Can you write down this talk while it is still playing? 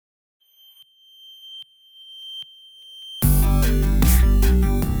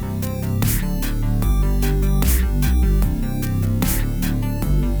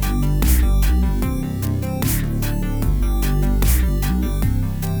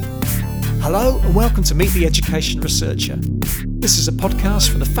Hello and welcome to Meet the Education Researcher. This is a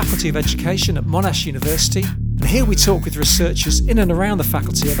podcast from the Faculty of Education at Monash University, and here we talk with researchers in and around the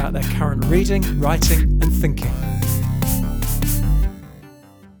faculty about their current reading, writing and thinking.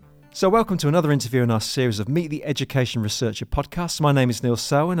 So welcome to another interview in our series of Meet the Education Researcher podcasts. My name is Neil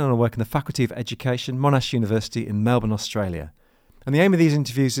Selwyn and I work in the Faculty of Education, Monash University in Melbourne, Australia. And the aim of these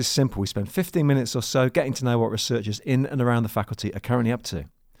interviews is simple. We spend 15 minutes or so getting to know what researchers in and around the faculty are currently up to.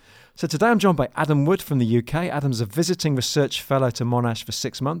 So today I'm joined by Adam Wood from the UK. Adam's a visiting research fellow to Monash for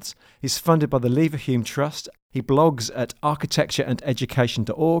 6 months. He's funded by the Leverhulme Trust. He blogs at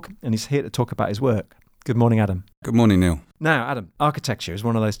architectureandeducation.org and he's here to talk about his work. Good morning, Adam. Good morning, Neil. Now, Adam, architecture is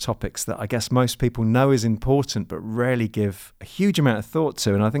one of those topics that I guess most people know is important but rarely give a huge amount of thought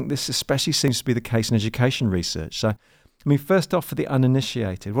to, and I think this especially seems to be the case in education research. So, first off, for the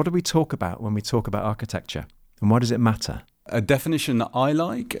uninitiated, what do we talk about when we talk about architecture, and why does it matter? A definition that I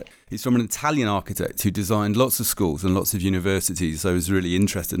like is from an Italian architect who designed lots of schools and lots of universities, so he was really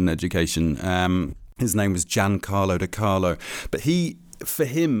interested in education. His name was Giancarlo De Carlo. But for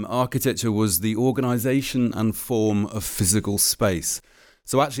him, architecture was the organisation and form of physical space.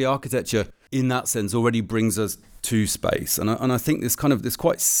 So actually architecture, in that sense, already brings us to space. And I think this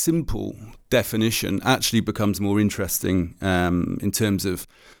quite simple definition actually becomes more interesting in terms of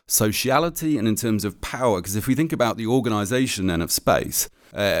sociality and in terms of power. Because if we think about the organisation then of space,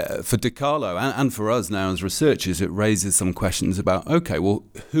 for De Carlo and for us now as researchers, it raises some questions about, okay, well,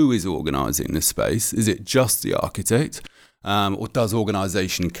 who is organising this space? Is it just the architect? Or does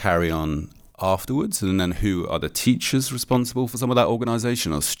organisation carry on afterwards? And then who are the teachers responsible for some of that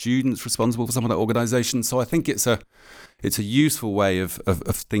organisation? Are students responsible for some of that organisation? So I think it's a useful way of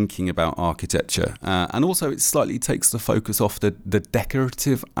thinking about architecture. And also it slightly takes the focus off the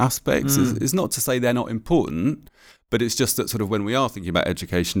decorative aspects. It's not to say they're not important, but it's just that sort of when we are thinking about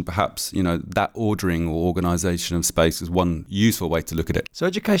education, perhaps, that ordering or organisation of space is one useful way to look at it. So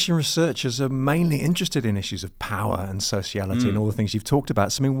education researchers are mainly interested in issues of power and sociality and all the things you've talked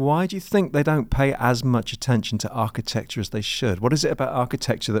about. So, why do you think they don't pay as much attention to architecture as they should? What is it about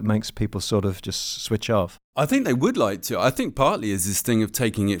architecture that makes people sort of just switch off? I think they would like to. I think partly is this thing of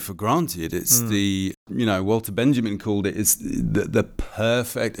taking it for granted. It's Walter Benjamin called it, it's the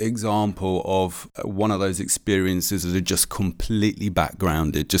perfect example of one of those experiences that are just completely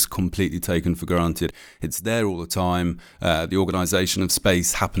backgrounded, just completely taken for granted. It's there all the time. The organisation of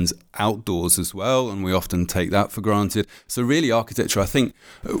space happens outdoors as well, and we often take that for granted. So really architecture, I think,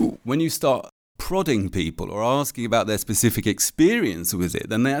 when you start prodding people or asking about their specific experience with it,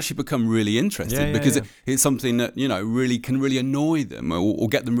 then they actually become really interested because it's something that really can really annoy them or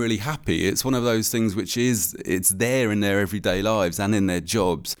get them really happy. It's one of those things which it's there in their everyday lives and in their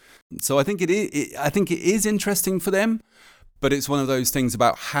jobs. So I think it is interesting for them. But it's one of those things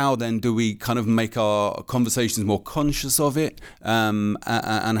about how then do we kind of make our conversations more conscious of it, and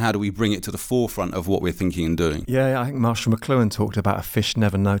how do we bring it to the forefront of what we're thinking and doing? Yeah, I think Marshall McLuhan talked about a fish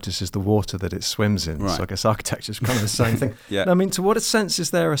never notices the water that it swims in. Right. So I guess architecture is kind of the same thing. Yeah. To what sense is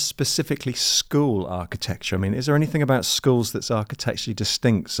there a specifically school architecture? Is there anything about schools that's architecturally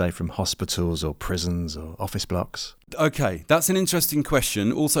distinct, say, from hospitals or prisons or office blocks? Okay, that's an interesting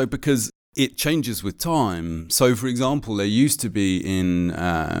question. Also because it changes with time. So, for example, there used to be in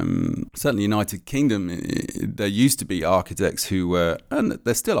certainly United Kingdom, there used to be architects who were, and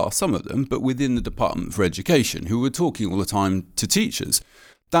there still are some of them, but within the Department for Education, who were talking all the time to teachers.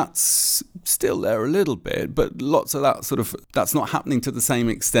 That's still there a little bit, but lots of that that's not happening to the same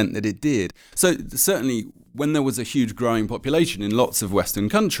extent that it did. So certainly when there was a huge growing population in lots of Western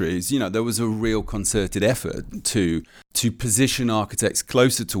countries, there was a real concerted effort to position architects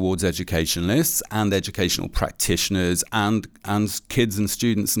closer towards educationalists and educational practitioners and kids and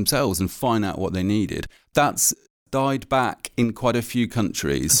students themselves and find out what they needed. That's died back in quite a few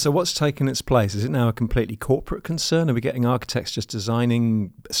countries. So what's taken its place? Is it now a completely corporate concern? Are we getting architects just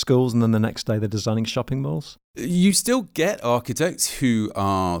designing schools and then the next day they're designing shopping malls? You still get architects who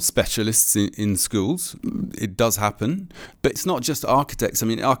are specialists in schools. It does happen. But it's not just architects.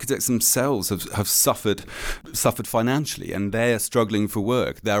 Architects themselves have suffered financially and they're struggling for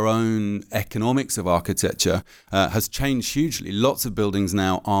work. Their own economics of architecture has changed hugely. Lots of buildings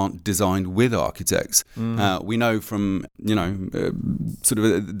now aren't designed with architects. We know from,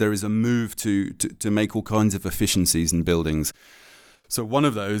 there is a move to make all kinds of efficiencies in buildings. So one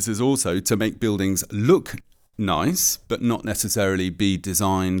of those is also to make buildings look nice, but not necessarily be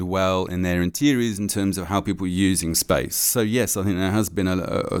designed well in their interiors in terms of how people are using space. So yes, I think there has been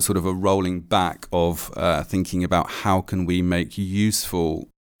a sort of a rolling back of thinking about how can we make useful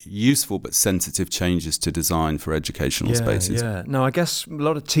useful but sensitive changes to design for educational spaces. Yeah. No, I guess a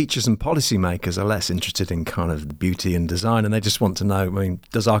lot of teachers and policymakers are less interested in kind of beauty and design, and they just want to know, I mean,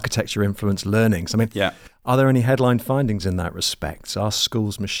 does architecture influence learning? So, I mean, are there any headline findings in that respect? Are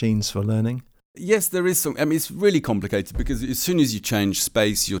schools machines for learning? Yes, there is some. I mean, it's really complicated because as soon as you change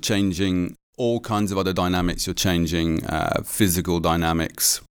space, you're changing all kinds of other dynamics. You're changing physical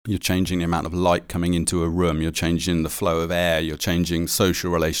dynamics. You're changing the amount of light coming into a room. You're changing the flow of air. You're changing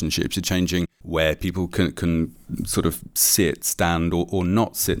social relationships. You're changing where people can sort of sit, stand, or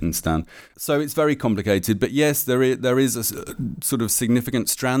not sit and stand. So it's very complicated. But yes, there is a sort of significant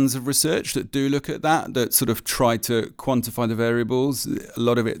strands of research that do look at that sort of try to quantify the variables. A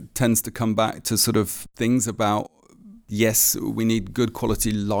lot of it tends to come back to sort of things about, yes, we need good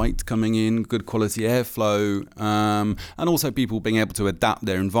quality light coming in, good quality airflow, and also people being able to adapt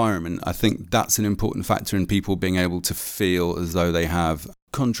their environment. I think that's an important factor in people being able to feel as though they have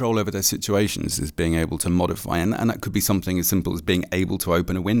control over their situations, is being able to modify. And that could be something as simple as being able to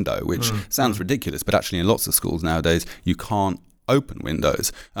open a window, which sounds ridiculous, but actually in lots of schools nowadays, you can't open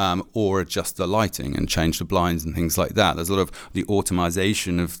windows or adjust the lighting and change the blinds and things like that. There's a lot of the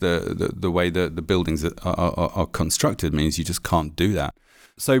automation of the way the buildings are constructed means you just can't do that.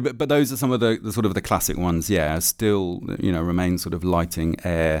 So, but those are some of the sort of the classic ones. Yeah, still remain sort of lighting,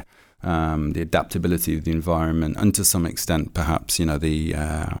 air, the adaptability of the environment, and to some extent perhaps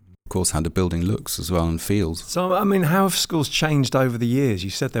of course, how the building looks as well and feels. So, I mean, how have schools changed over the years? You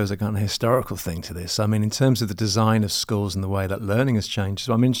said there was a kind of historical thing to this. I mean, in terms of the design of schools and the way that learning has changed,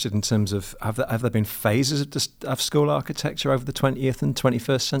 so I'm interested in terms of, have there been phases of school architecture over the 20th and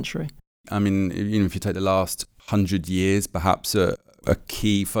 21st century? I mean, if you take the last 100 years, perhaps a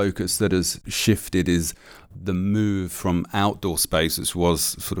key focus that has shifted is the move from outdoor spaces was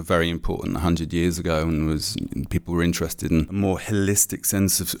sort of very important 100 years ago, and people were interested in a more holistic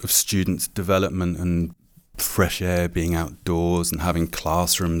sense of students' development and fresh air, being outdoors, and having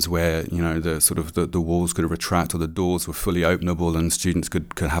classrooms where the walls could retract or the doors were fully openable and students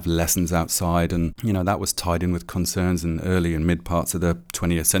could have lessons outside. And that was tied in with concerns in early and mid parts of the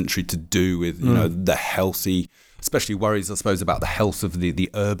 20th century to do with the healthy, especially worries, I suppose, about the health of the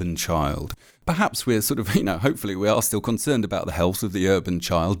urban child. Perhaps we're sort of, hopefully we are still concerned about the health of the urban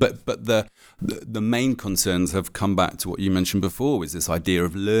child, but the main concerns have come back to what you mentioned before, was this idea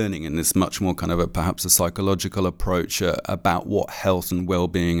of learning and this much more kind of perhaps a psychological approach about what health and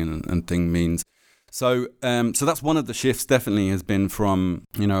well-being and thing means. So that's one of the shifts. Definitely has been from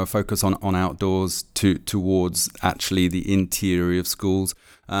a focus on outdoors towards actually the interior of schools.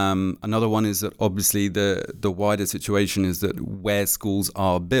 Another one is that obviously the wider situation is that where schools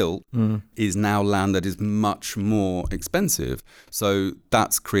are built is now land that is much more expensive. So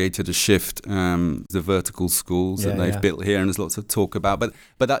that's created a shift. The vertical schools that they've built here, and there's lots of talk about.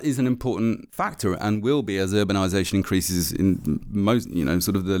 But that is an important factor, and will be as urbanization increases in most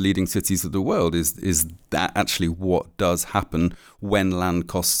sort of the leading cities of the world. Is that actually what does happen when land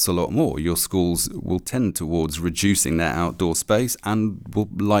costs a lot more? Your schools will tend towards reducing their outdoor space and will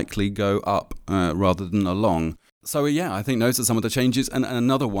likely go up rather than along. So I think those are some of the changes. And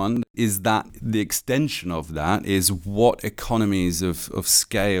another one is that the extension of that is what economies of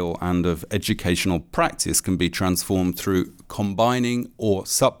scale and of educational practice can be transformed through combining or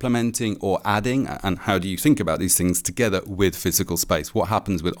supplementing or adding, and how do you think about these things together with physical space? What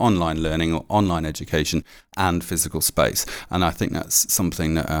happens with online learning or online education and physical space? And I think that's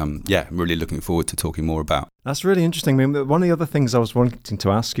something that, I'm really looking forward to talking more about. That's really interesting. I mean, one of the other things I was wanting to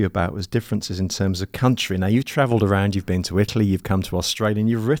ask you about was differences in terms of country. Now, you've travelled around, you've been to Italy, you've come to Australia, and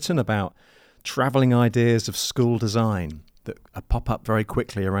you've written about travelling ideas of school design that pop up very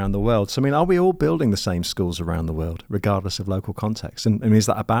quickly around the world. So, I mean, are we all building the same schools around the world, regardless of local context? And is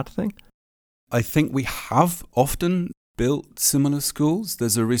that a bad thing? I think we have often built similar schools.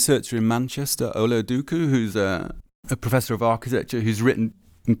 There's a researcher in Manchester, Ola Duku, who's a professor of architecture, who's written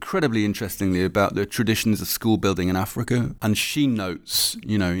incredibly interestingly about the traditions of school building in Africa. And she notes,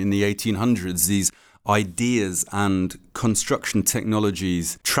 in the 1800s, these ideas and construction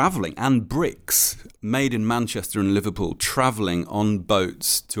technologies travelling, and bricks made in Manchester and Liverpool travelling on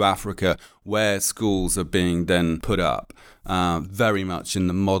boats to Africa, where schools are being then put up, very much in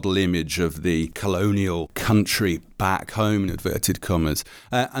the model image of the colonial country back home, in inverted commas.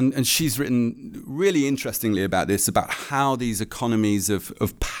 And she's written really interestingly about this, about how these economies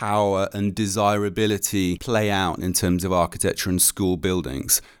of power and desirability play out in terms of architecture and school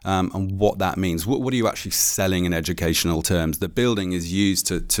buildings, and what that means. What are you actually selling in education educational terms. The building is used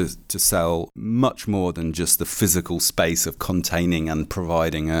to sell much more than just the physical space of containing and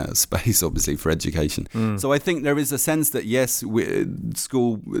providing a space, obviously, for education. So I think there is a sense that, yes,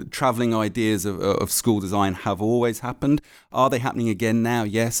 school travelling ideas of school design have always happened. Are they happening again now?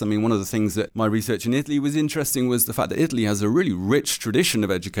 Yes. I mean, one of the things that my research in Italy was interesting was the fact that Italy has a really rich tradition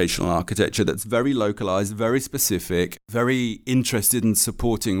of educational architecture that's very localised, very specific, very interested in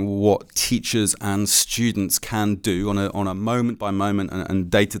supporting what teachers and students can do on a moment-by-moment and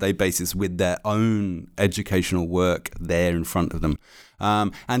day-to-day basis with their own educational work there in front of them.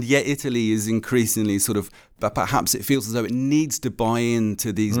 And yet Italy is increasingly sort of, perhaps it feels as though it needs to buy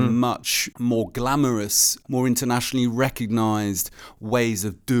into these much more glamorous, more internationally recognised ways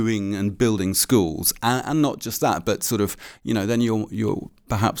of doing and building schools. And not just that, but sort of, then you're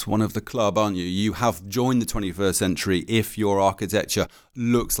perhaps one of the club, aren't you? You have joined the 21st century if your architecture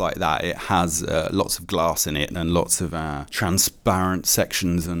looks like that. It has lots of glass in it and lots of transparent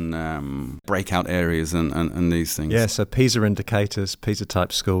sections and breakout areas and these things. Yeah, so PISA indicators,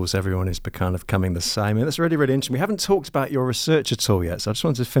 PISA-type schools, everyone is kind of becoming the same. And that's really, really interesting. We haven't talked about your research at all yet, so I just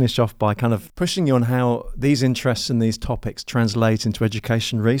wanted to finish off by kind of pushing you on how these interests and these topics translate into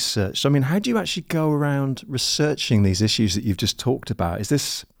education research. So, I mean, how do you actually go around researching these issues that you've just talked about? Is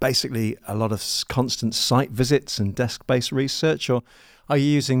this basically a lot of constant site visits and desk-based research, or are you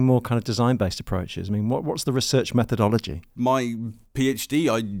using more kind of design-based approaches? I mean, what's the research methodology? My PhD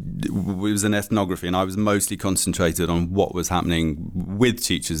was in ethnography, and I was mostly concentrated on what was happening with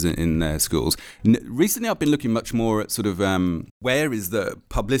teachers in their schools. Recently, I've been looking much more at sort of where is the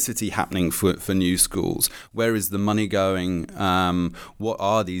publicity happening for new schools? Where is the money going? What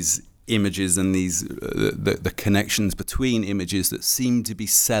are these images and these the connections between images that seem to be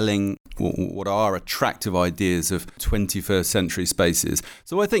selling what are attractive ideas of 21st century spaces.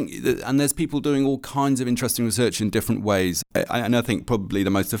 So I think, and there's people doing all kinds of interesting research in different ways, and I think probably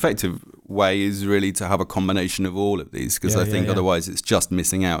the most effective way is really to have a combination of all of these, because I think otherwise it's just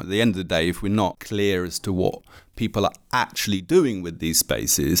missing out. At the end of the day, if we're not clear as to what people are actually doing with these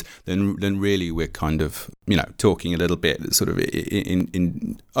spaces, then really we're kind of, talking a little bit sort of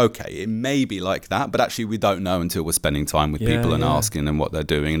in okay, it may be like that, but actually we don't know until we're spending time with people and asking them what they're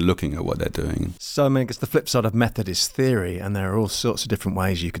doing and looking at what they're doing. So, I mean, I guess the flip side of method is theory, and there are all sorts of different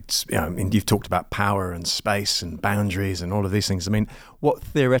ways you could, you've talked about power and space and boundaries and all of these things. I mean, what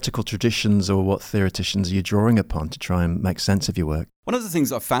theoretical traditions or what theoreticians are you drawing upon to try and make sense of your work? One of the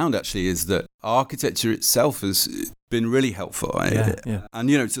things I've found actually is that architecture itself has been really helpful. And,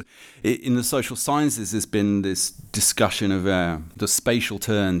 in the social sciences, there's been this discussion of the spatial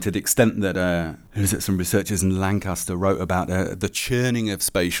turn, to the extent that some researchers in Lancaster wrote about the churning of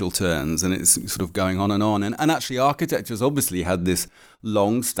spatial turns, and it's sort of going on. And actually architecture's obviously had this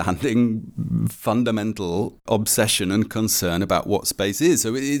long-standing fundamental obsession and concern about what space is.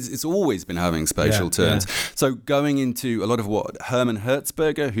 So it's always been having spatial turns. Yeah. So going into a lot of what Hermann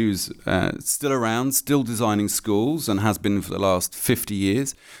Hertzberger, who's still around, still designing schools and has been for the last 50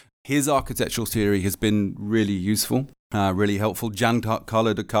 years, his architectural theory has been really useful. Really helpful.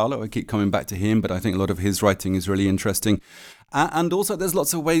 Giancarlo De Carlo, I keep coming back to him, but I think a lot of his writing is really interesting. And also there's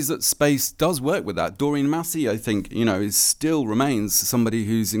lots of ways that space does work with that. Doreen Massey, I think, still remains somebody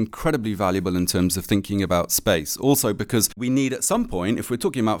who's incredibly valuable in terms of thinking about space. Also because we need at some point, if we're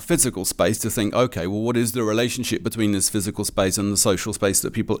talking about physical space, to think, okay, well, what is the relationship between this physical space and the social space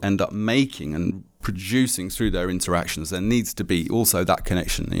that people end up making and producing through their interactions? There needs to be also that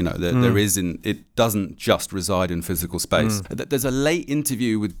connection. There is it doesn't just reside in physical space. There's a late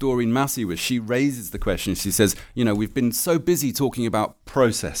interview with Doreen Massey where she raises the question. She says, we've been so busy talking about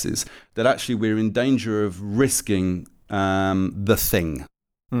processes that actually we're in danger of risking the thing.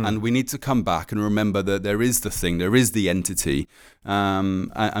 And we need to come back and remember that there is the thing, there is the entity,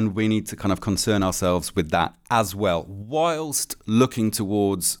 and we need to kind of concern ourselves with that as well, whilst looking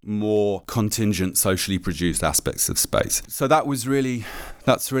towards more contingent, socially produced aspects of space. So that's really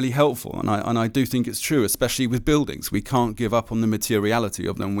helpful, and I do think it's true, especially with buildings. We can't give up on the materiality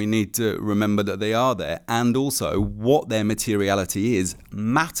of them. We need to remember that they are there, and also what their materiality is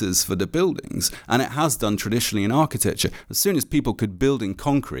matters for the buildings, and it has done traditionally in architecture. As soon as people could build in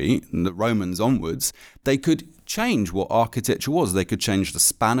concrete, and the Romans onwards, they could change what architecture was. They could change the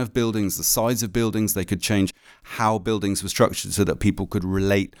span of buildings, the size of buildings. They could change how buildings were structured so that people could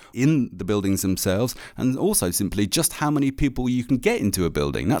relate in the buildings themselves, and also simply just how many people you can get into a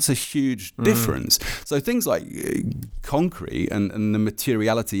building. That's a huge difference. So things like concrete and the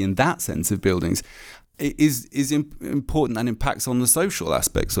materiality in that sense of buildings, important and impacts on the social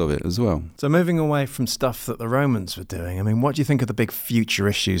aspects of it as well. So moving away from stuff that the Romans were doing, I mean, what do you think are the big future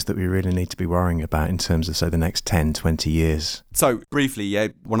issues that we really need to be worrying about in terms of, say, the next 10, 20 years? So briefly, yeah,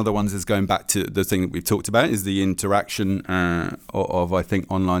 one of the ones is going back to the thing that we've talked about is the interaction of, I think,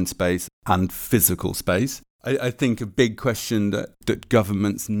 online space and physical space. I think a big question that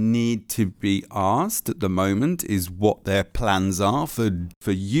governments need to be asked at the moment is what their plans are for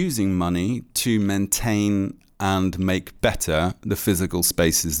using money to maintain and make better the physical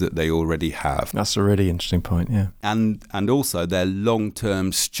spaces that they already have. That's a really interesting point, yeah. And also their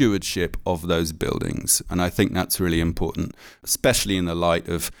long-term stewardship of those buildings. And I think that's really important, especially in the light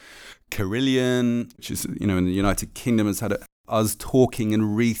of Carillion, which is, in the United Kingdom has had us talking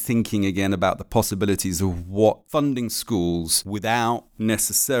and rethinking again about the possibilities of what funding schools without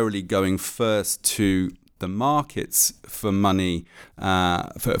necessarily going first to the markets for money,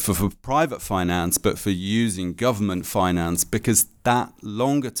 for private finance, but for using government finance, because that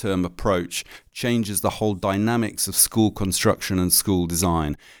longer term approach changes the whole dynamics of school construction and school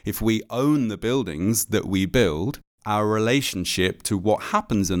design. If we own the buildings that we build, our relationship to what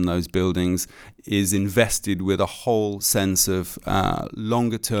happens in those buildings is invested with a whole sense of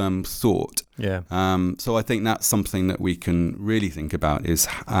longer term thought. Yeah. So I think that's something that we can really think about is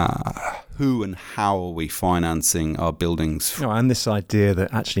who and how are we financing our buildings? And this idea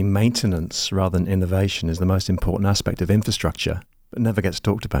that actually maintenance rather than innovation is the most important aspect of infrastructure, but never gets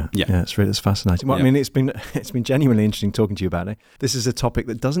talked about. Yeah, it's fascinating. Well, yeah. I mean, it's been genuinely interesting talking to you about it. This is a topic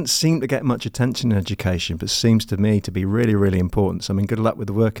that doesn't seem to get much attention in education, but seems to me to be really, really important. So, I mean, good luck with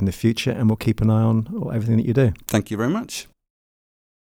the work in the future, and we'll keep an eye on everything that you do. Thank you very much.